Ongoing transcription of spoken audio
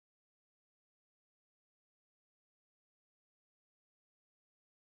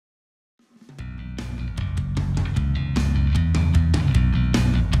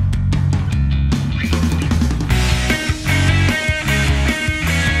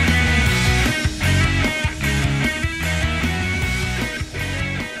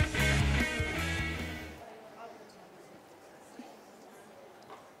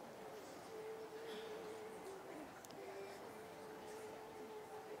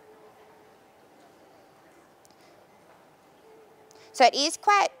So it is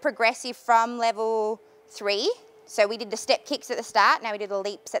quite progressive from level 3. So we did the step kicks at the start, now we do the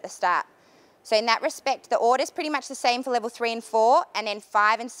leaps at the start. So in that respect, the order is pretty much the same for level 3 and 4, and then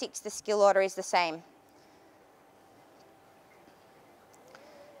 5 and 6, the skill order is the same.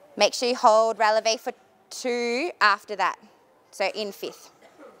 Make sure you hold releve for 2 after that, so in 5th.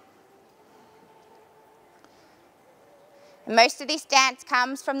 Most of this dance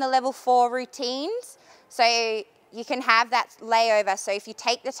comes from the level 4 routines, so you can have that layover. So if you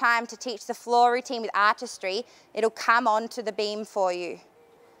take the time to teach the floor routine with artistry, it'll come onto the beam for you.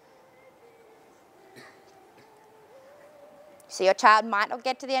 So your child might not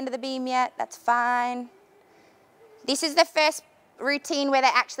get to the end of the beam yet, that's fine. This is the first routine where they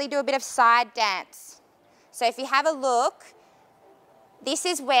actually do a bit of side dance. So if you have a look, this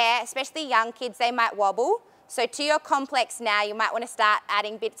is where, especially young kids, they might wobble. So to your complex now, you might want to start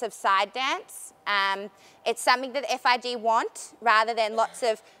adding bits of side dance. It's something that the FIG want rather than lots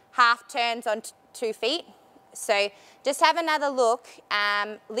of half turns on 2 feet. So just have another look.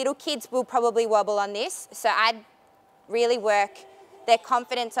 Little kids will probably wobble on this. So I'd really work their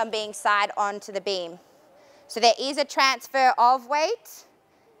confidence on being side onto the beam. So there is a transfer of weight.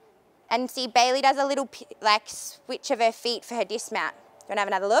 And see, Bailey does a little like switch of her feet for her dismount. Do you want to have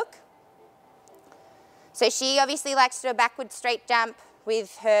another look? So she obviously likes to do a backward straight jump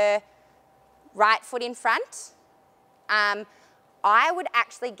with her right foot in front. I would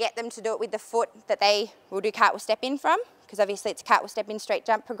actually get them to do it with the foot that they will do cartwheel step in from, because obviously it's cartwheel step in, straight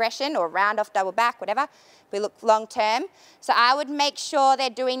jump progression, or round off, double back, whatever. We look long term. So I would make sure they're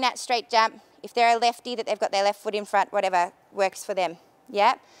doing that straight jump. If they're a lefty, that they've got their left foot in front, whatever works for them.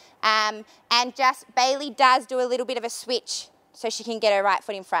 Yeah. And just Bailey does do a little bit of a switch so she can get her right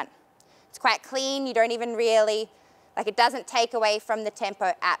foot in front. It's quite clean. You don't even really, like, it doesn't take away from the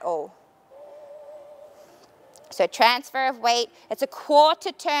tempo at all. So transfer of weight. It's a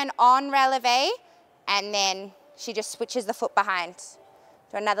quarter turn on releve, and then she just switches the foot behind.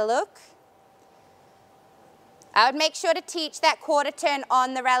 Do another look. I would make sure to teach that quarter turn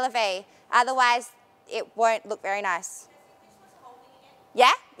on the releve. Otherwise, it won't look very nice.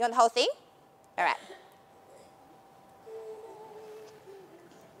 Yeah? You want the whole thing? All right.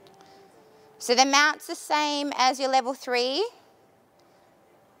 So the mount's the same as your level 3.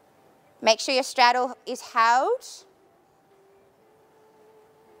 Make sure your straddle is held.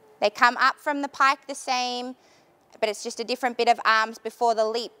 They come up from the pike the same, but it's just a different bit of arms before the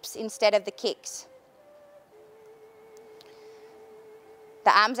leaps instead of the kicks.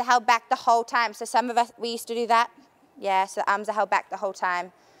 The arms are held back the whole time. So some of us, we used to do that. Yeah, so the arms are held back the whole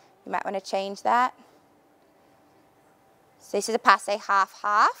time. You might want to change that. So this is a passe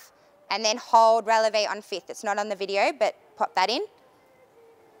half-half. And then hold releve on 5th. It's not on the video, but pop that in.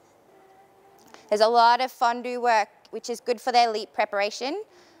 There's a lot of fondue work, which is good for their leap preparation.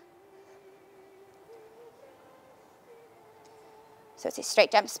 So it's a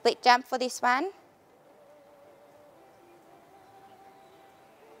straight jump, split jump for this one.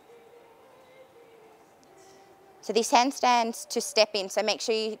 So this handstand's to step in, so make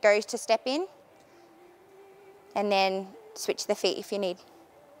sure you go to step in. And then switch the feet if you need.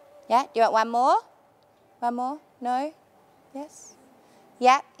 Yeah, do you want one more? One more? No? Yes?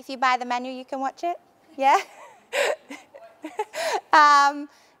 Yeah, if you buy the manual, you can watch it. Yeah?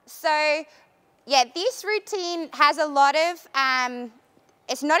 So, yeah, this routine has a lot of,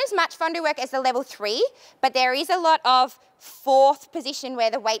 it's not as much fondue work as the level 3, but there is a lot of 4th position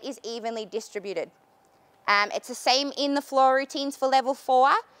where the weight is evenly distributed. It's the same in the floor routines for level 4.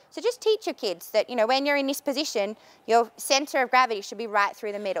 So just teach your kids that, you know, when you're in this position, your center of gravity should be right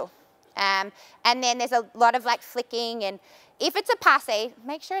through the middle. And then there's a lot of like flicking, and if it's a passe,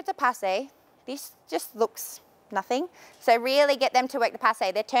 make sure it's a passe. This just looks nothing. So really get them to work the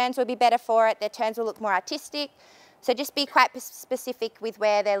passe. Their turns will be better for it. Their turns will look more artistic. So just be quite specific with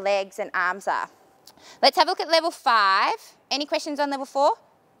where their legs and arms are. Let's have a look at level 5. Any questions on level 4?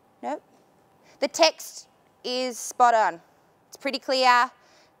 Nope. The text is spot on. It's pretty clear.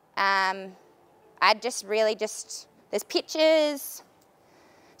 I'd just really there's pictures.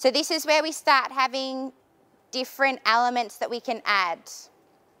 So this is where we start having different elements that we can add.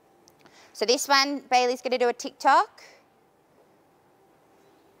 So this one, Bailey's going to do a TikTok.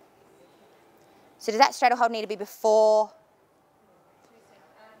 So does that straddle hold need to be before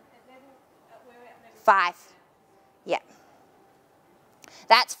 5? Yeah.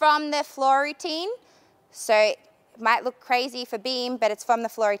 That's from the floor routine. So it might look crazy for beam, but it's from the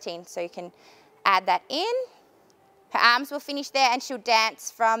floor routine. So you can add that in. Her arms will finish there and she'll dance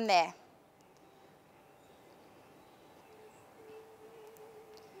from there.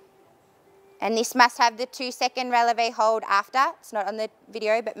 And this must have the 2-second releve hold after. It's not on the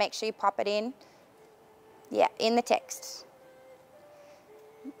video, but make sure you pop it in. Yeah, in the text.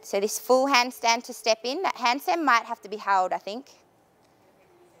 So this full handstand to step in. That handstand might have to be held, I think.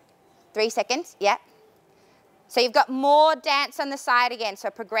 3 seconds, yeah. So you've got more dance on the side again. So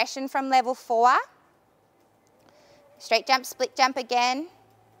progression from level 4. Straight jump, split jump again.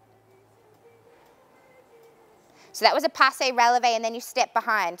 So that was a passe releve and then you step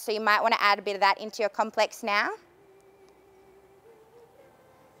behind. So you might want to add a bit of that into your complex now.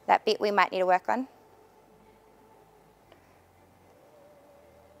 That bit we might need to work on.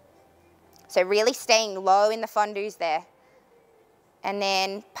 So really staying low in the fondus there. And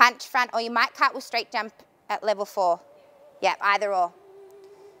then punch front, or you might cut with straight jump at level 4. Yep, either or. Do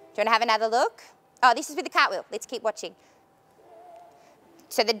you want to have another look? Oh, this is with the cartwheel. Let's keep watching.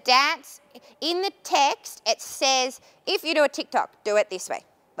 So the dance, in the text, it says, if you do a TikTok, do it this way.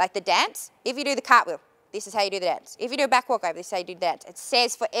 Like the dance, if you do the cartwheel, this is how you do the dance. If you do a back walkover, this is how you do the dance. It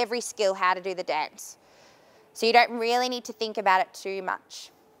says for every skill how to do the dance. So you don't really need to think about it too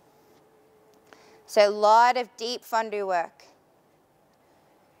much. So a lot of deep fondue work.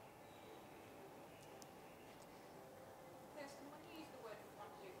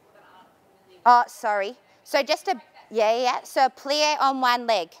 Oh, sorry. So just a, so a plie on one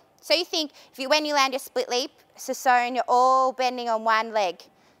leg. So you think, when you land your split leap, Sassone, you're all bending on one leg.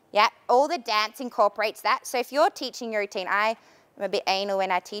 Yeah, all the dance incorporates that. So if you're teaching your routine, I'm a bit anal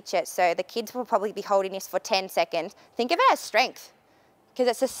when I teach it, so the kids will probably be holding this for 10 seconds. Think of it as strength, because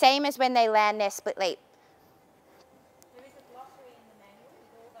it's the same as when they land their split leap. There is a glossary in the manual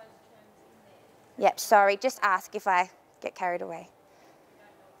with all those terms in there. Yep, sorry, just ask if I get carried away.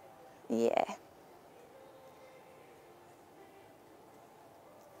 Yeah.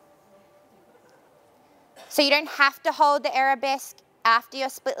 So you don't have to hold the arabesque after your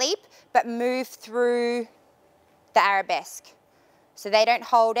split leap, but move through the arabesque. So they don't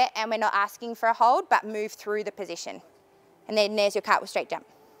hold it, and we're not asking for a hold, but move through the position. And then there's your cartwheel straight jump.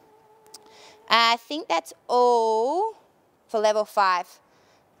 I think that's all for level 5.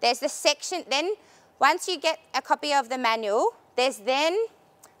 There's the section, then once you get a copy of the manual,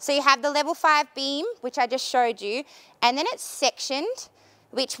 so you have the level 5 beam, which I just showed you, and then it's sectioned,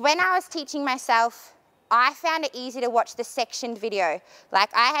 which when I was teaching myself, I found it easy to watch the sectioned video. Like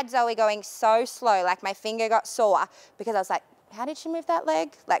I had Zoe going so slow, like my finger got sore because I was like, how did she move that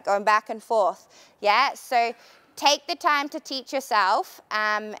leg? Like going back and forth. Yeah, so take the time to teach yourself,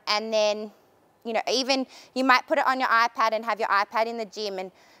 and then, even you might put it on your iPad and have your iPad in the gym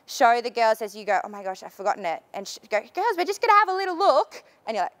and show the girls as you go, oh my gosh, I've forgotten it. And go, girls, we're just gonna have a little look.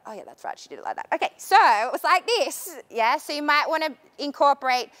 And you're like, oh yeah, that's right, she did it like that. Okay, so it was like this, yeah? So you might wanna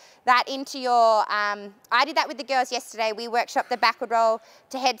incorporate that into your, I did that with the girls yesterday. We workshopped the backward roll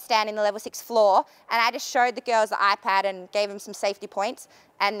to headstand in the level 6 floor, and I just showed the girls the iPad and gave them some safety points,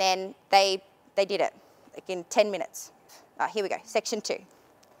 and then they did it, like in 10 minutes. Oh, here we go, section 2.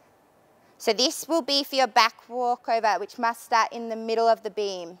 So this will be for your back walkover, which must start in the middle of the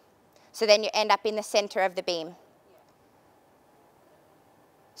beam. So then you end up in the center of the beam.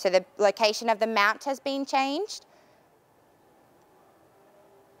 So the location of the mount has been changed.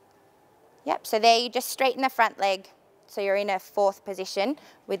 Yep, so there you just straighten the front leg. So you're in a 4th position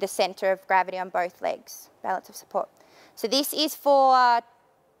with the center of gravity on both legs, balance of support. So this is for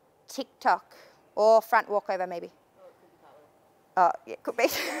TikTok or front walkover maybe. Oh, yeah, could be.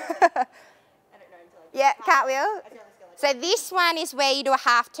 Yeah, cartwheel. So this one is where you do a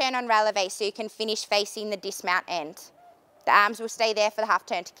half turn on releve so you can finish facing the dismount end. The arms will stay there for the half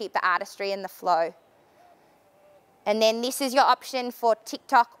turn to keep the artistry and the flow. And then this is your option for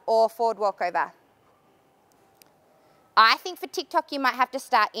TikTok or forward walkover. I think for TikTok you might have to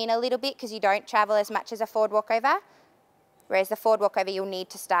start in a little bit because you don't travel as much as a forward walkover, whereas the forward walkover you'll need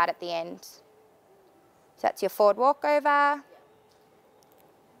to start at the end. So that's your forward walkover.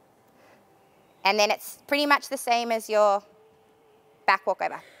 And then it's pretty much the same as your back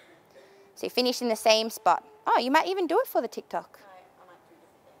walkover. So you finish in the same spot. Oh, you might even do it for the TikTok. No, I might do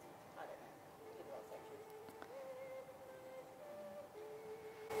different things.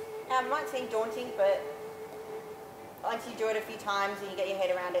 I don't know. It might seem daunting, but once you do it a few times and you get your head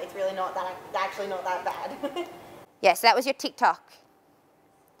around it, it's really actually not that bad. Yeah, so that was your TikTok.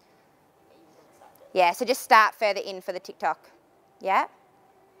 Yeah, so just start further in for the TikTok. Yeah?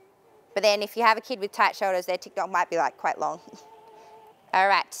 But then if you have a kid with tight shoulders, their TikTok might be like quite long. All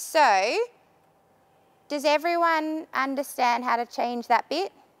right, so does everyone understand how to change that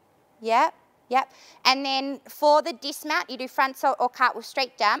bit? Yep, yep. And then for the dismount, you do front salt or cartwheel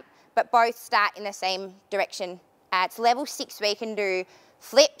straight jump, but both start in the same direction. It's level 6 where you can do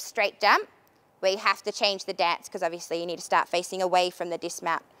flip, straight jump, where you have to change the dance because obviously you need to start facing away from the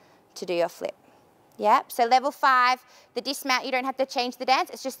dismount to do your flip. Yep, so level 5, the dismount, you don't have to change the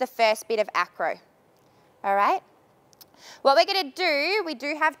dance. It's just the first bit of acro. All right? What we're going to do, we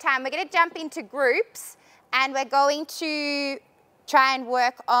do have time, we're going to jump into groups and we're going to try and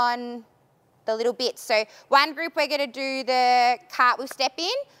work on the little bits. So one group we're going to do the cartwheel step in,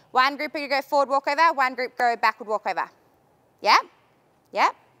 one group we're going to go forward walk over, one group go backward walk over. Yep?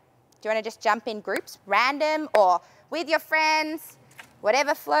 Yep? Do you want to just jump in groups, random or with your friends,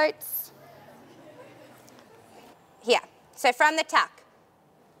 whatever floats? Here, so from the tuck.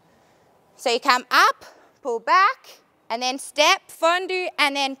 So you come up, pull back, and then step, fondue,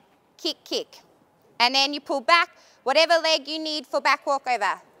 and then kick, kick. And then you pull back, whatever leg you need for back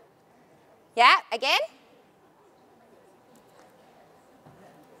walkover. Yeah, again.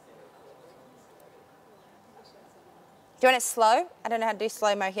 Do you want it slow? I don't know how to do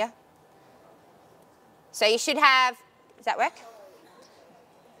slow-mo here. So you should have, does that work?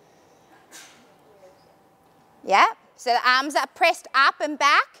 Yeah, so the arms are pressed up and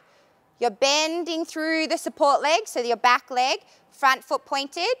back. You're bending through the support leg, so your back leg, front foot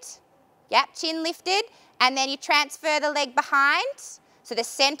pointed, yep, chin lifted, and then you transfer the leg behind, so the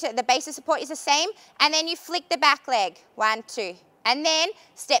center, the base of support is the same, and then you flick the back leg, 1, 2, and then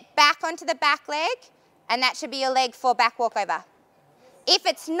step back onto the back leg, and that should be your leg for back walkover. If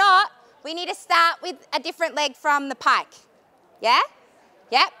it's not, we need to start with a different leg from the pike, yeah?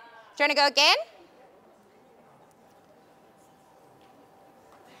 Yep, do you want to go again?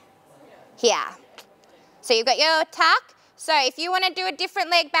 Here. So you've got your tuck. So if you want to do a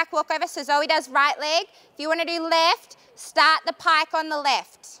different leg back walkover, so Zoe does right leg. If you want to do left, start the pike on the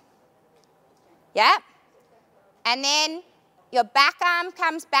left. Yep. And then your back arm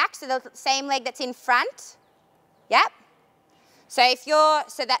comes back, so the same leg that's in front. Yep. So if you're,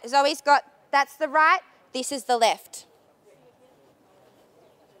 so that Zoe's got, that's the right, this is the left.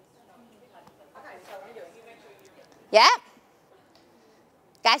 Yep.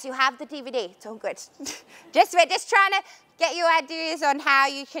 Guys, you have the DVD. It's all good. We're just trying to get you ideas on how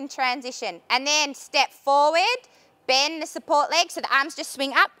you can transition. And then step forward, bend the support leg so the arms just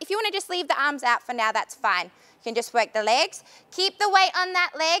swing up. If you want to just leave the arms out for now, that's fine. You can just work the legs. Keep the weight on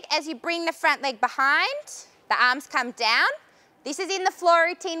that leg as you bring the front leg behind. The arms come down. This is in the floor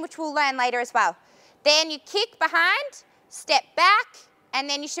routine, which we'll learn later as well. Then you kick behind, step back, and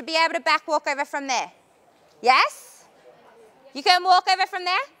then you should be able to back walk over from there. Yes? You can walk over from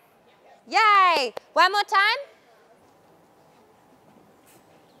there? Yay! One more time.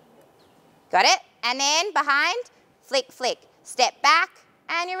 Got it? And then behind, flick, flick. Step back,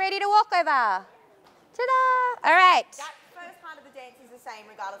 and you're ready to walk over. Ta-da! All right. That first part of the dance is the same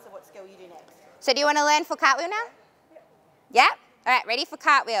regardless of what skill you do next. So do you want to learn for cartwheel now? Yeah? All right, ready for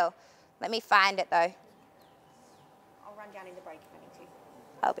cartwheel. Let me find it, though. I'll run down in the break if I need to.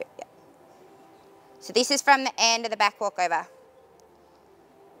 I'll be, yeah. So this is from the end of the back walkover.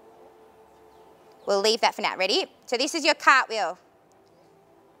 We'll leave that for now. Ready? So this is your cartwheel.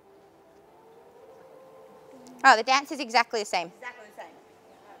 Oh, the dance is exactly the same. Exactly the same.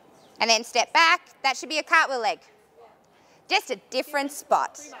 And then step back. That should be a cartwheel leg. Just a different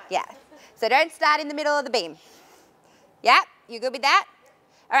spot. Yeah. So don't start in the middle of the beam. Yeah? You good with that?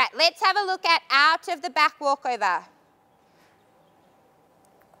 All right, let's have a look at out of the back walkover.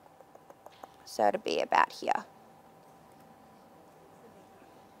 So it'll be about here.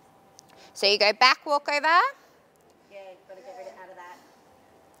 So you go back walkover. Yeah, you've got to get rid of that.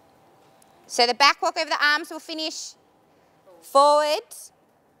 So the back walkover, the arms will finish forward,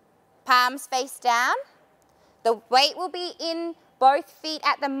 palms face down. The weight will be in both feet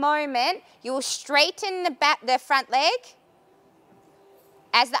at the moment. You will straighten the front leg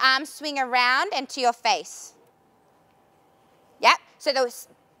as the arms swing around and to your face. Yep, so the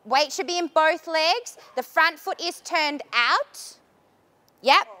weight should be in both legs. The front foot is turned out.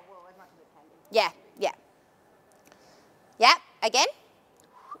 Yep. Yeah, yeah. Yep, again.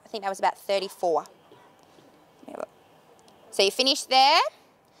 I think that was about 34. So you finish there.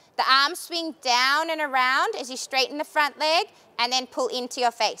 The arms swing down and around as you straighten the front leg and then pull into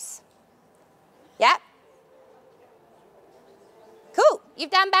your face. Yep. Cool, you've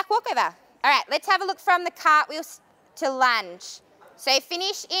done back walkover. All right, let's have a look from the cartwheel to lunge. So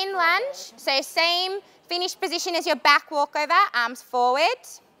finish in lunge. So same finish position as your back walkover, arms forward.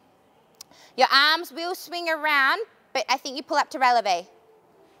 Your arms will swing around, but I think you pull up to releve.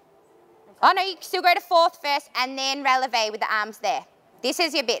 Oh no, you still go to fourth first and then releve with the arms there. This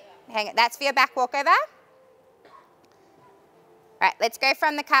is your bit. Hang on, that's for your back walkover. All right, let's go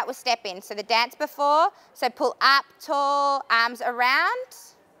from the cartwheel step in. So the dance before, so pull up, tall, arms around.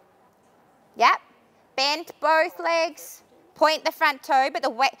 Yep. Bend both legs. Point the front toe, but the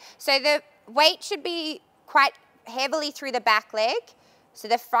weight should be quite heavily through the back leg. So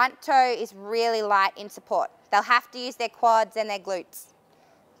the front toe is really light in support. They'll have to use their quads and their glutes.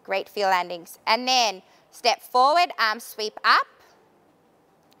 Great feel landings. And then step forward, arms sweep up.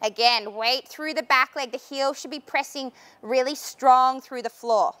 Again, weight through the back leg. The heel should be pressing really strong through the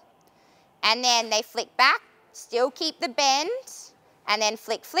floor. And then they flick back, still keep the bend, and then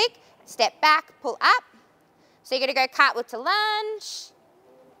flick, flick, step back, pull up. So you're going to go cartwheel to lunge.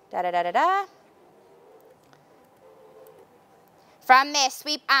 Da-da-da-da-da. From there,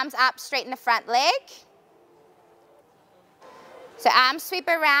 sweep arms up, straighten the front leg. So arms sweep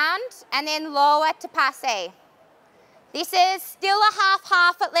around and then lower to passe. This is still a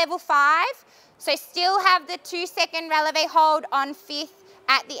half-half at level 5. So still have the 2-second releve hold on 5th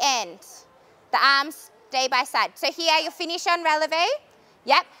at the end. The arms stay by side. So here you'll finish on releve.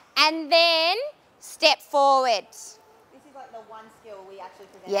 Yep. And then step forward. This is like the one skill we actually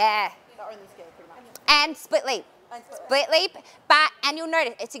present. Yeah. The only skill, pretty much. And split leap. Split leap, and you'll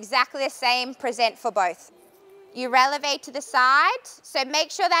notice it's exactly the same present for both. You releve to the side, so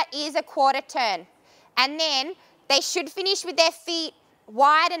make sure that is a quarter turn. And then they should finish with their feet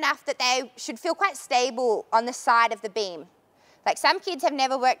wide enough that they should feel quite stable on the side of the beam. Like some kids have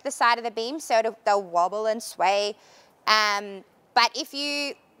never worked the side of the beam, so they'll wobble and sway. But if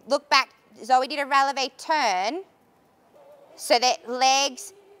you look back, Zoe did a releve turn, so that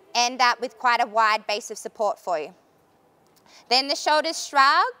legs end up with quite a wide base of support for you. Then the shoulders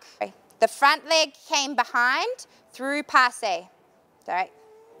shrug. The front leg came behind through passe. Sorry.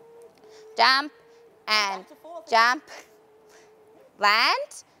 Jump and jump.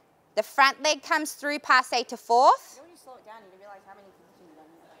 Land. The front leg comes through passe to 4th. When you slow it down, you realize how many positions you've done.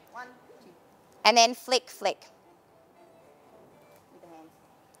 1, 2. And then flick, flick. With the hands.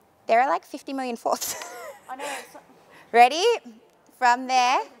 There are like 50 million fourths. I know. Ready? From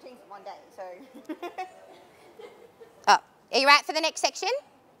there. Routine for one day, so. Oh, are you right for the next section?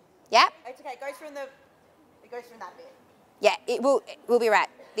 Yep. It's okay. It goes from that bit. Yeah, it will be right.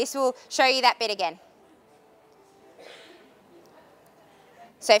 This will show you that bit again.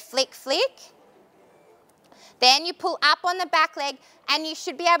 So flick, flick. Then you pull up on the back leg and you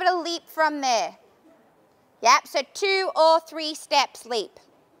should be able to leap from there. Yep, so 2 or 3 steps leap.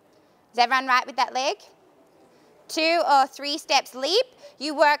 Is everyone right with that leg? 2 or 3 steps leap.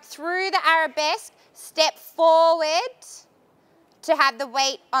 You work through the arabesque, step forward to have the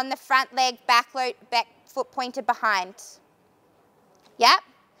weight on the front leg, back foot pointed behind. Yep.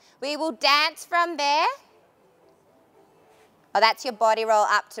 We will dance from there. Oh, that's your body roll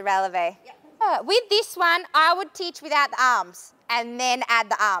up to releve. Yep. With this one, I would teach without the arms and then add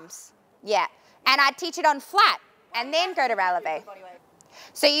the arms. Yeah. And I'd teach it on flat and then go to releve.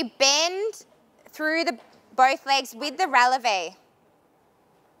 So you bend through both legs with the releve.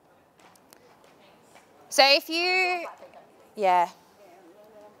 So if you,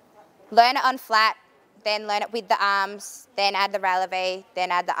 learn it on flat, then learn it with the arms, then add the releve,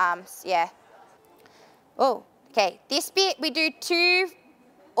 then add the arms, Oh, okay. This bit we do 2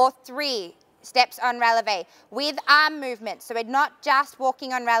 or 3 steps on releve with arm movement. So we're not just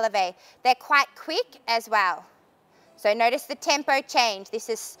walking on releve. They're quite quick as well. So notice the tempo change. This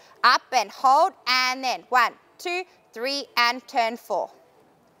is up and hold and then 1, 2, 3 and turn 4.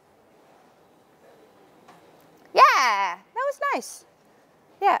 Yeah, that was nice.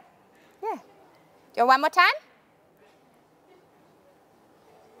 Yeah. Do one more time?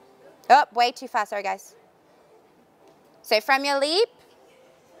 Oh, way too fast, sorry guys. So from your leap,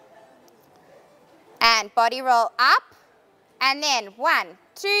 and body roll up, and then 1,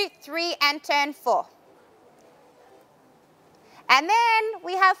 2, 3, and turn 4. And then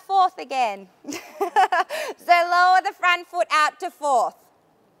we have 4th again. So lower the front foot out to 4th.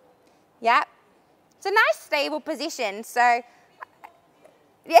 Yep. It's a nice stable position, so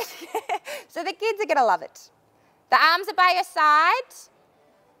yes, so the kids are going to love it. The arms are by your side.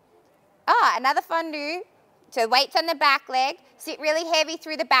 Oh, another fondue. So weights on the back leg. Sit really heavy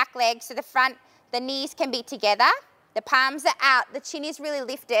through the back leg so the knees can be together. The palms are out, the chin is really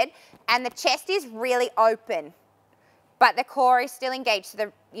lifted, and the chest is really open. But the core is still engaged,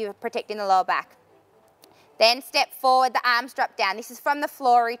 so you're protecting the lower back. Then step forward, the arms drop down. This is from the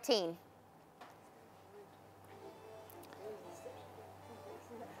floor routine.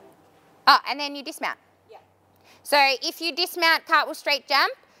 Oh, and then you dismount. Yeah. So if you dismount cartwheel straight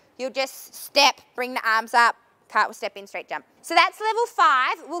jump, you'll just step, bring the arms up, cartwheel step in, straight jump. So that's level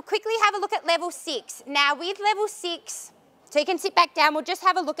 5. We'll quickly have a look at level 6. Now with level 6, so you can sit back down, we'll just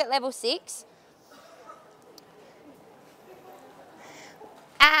have a look at level 6.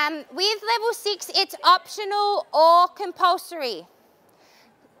 With level 6, it's optional or compulsory.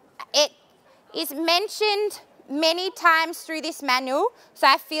 It is mentioned many times through this manual, so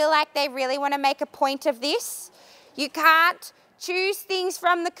I feel like they really want to make a point of this. You can't choose things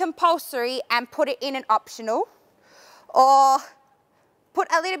from the compulsory and put it in an optional, or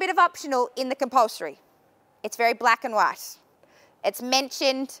put a little bit of optional in the compulsory. It's very black and white. It's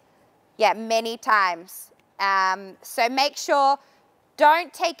mentioned, yeah, many times. So make sure,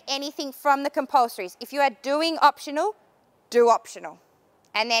 don't take anything from the compulsories. If you are doing optional, do optional.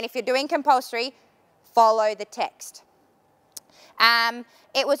 And then if you're doing compulsory, follow the text.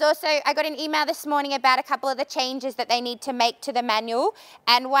 It was also, I got an email this morning about a couple of the changes that they need to make to the manual.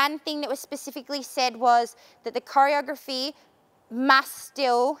 And one thing that was specifically said was that the choreography must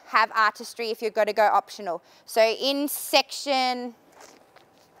still have artistry if you're going to go optional. So in section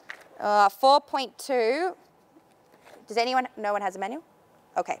 4.2, does anyone, no one has a manual?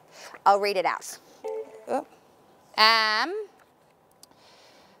 Okay, I'll read it out.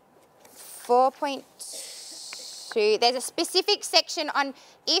 4.2, there's a specific section on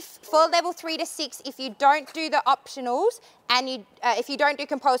if, for level 3 to 6, if you don't do the optionals and you, if you don't do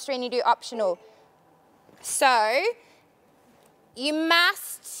compulsory and you do optional. So, you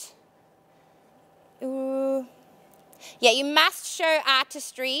must, you must show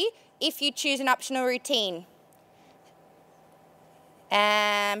artistry if you choose an optional routine.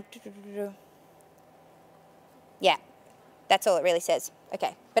 Yeah, that's all it really says.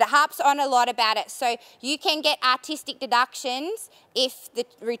 Okay, but it harps on a lot about it. So you can get artistic deductions if the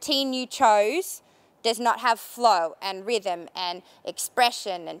routine you chose does not have flow and rhythm and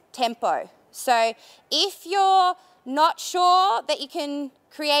expression and tempo. So if you're not sure that you can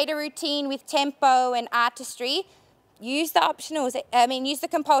create a routine with tempo and artistry, use the optionals, use the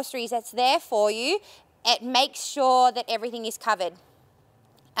compulsories, that's there for you. It makes sure that everything is covered.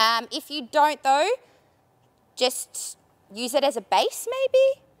 If you don't though, just use it as a base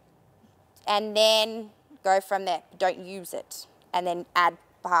maybe, and then go from there. Don't use it, and then add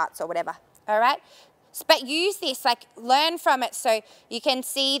parts or whatever, all right? But use this, like learn from it so you can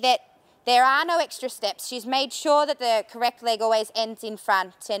see that there are no extra steps. She's made sure that the correct leg always ends in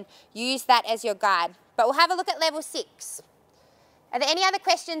front, and use that as your guide. But we'll have a look at level 6. Are there any other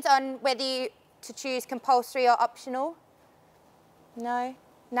questions on whether you to choose compulsory or optional? No?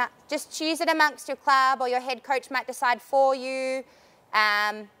 Nah, just choose it amongst your club, or your head coach might decide for you.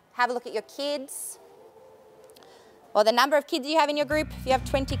 Have a look at your kids, or the number of kids you have in your group. If you have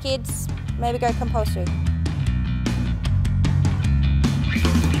 20 kids, maybe go compulsory.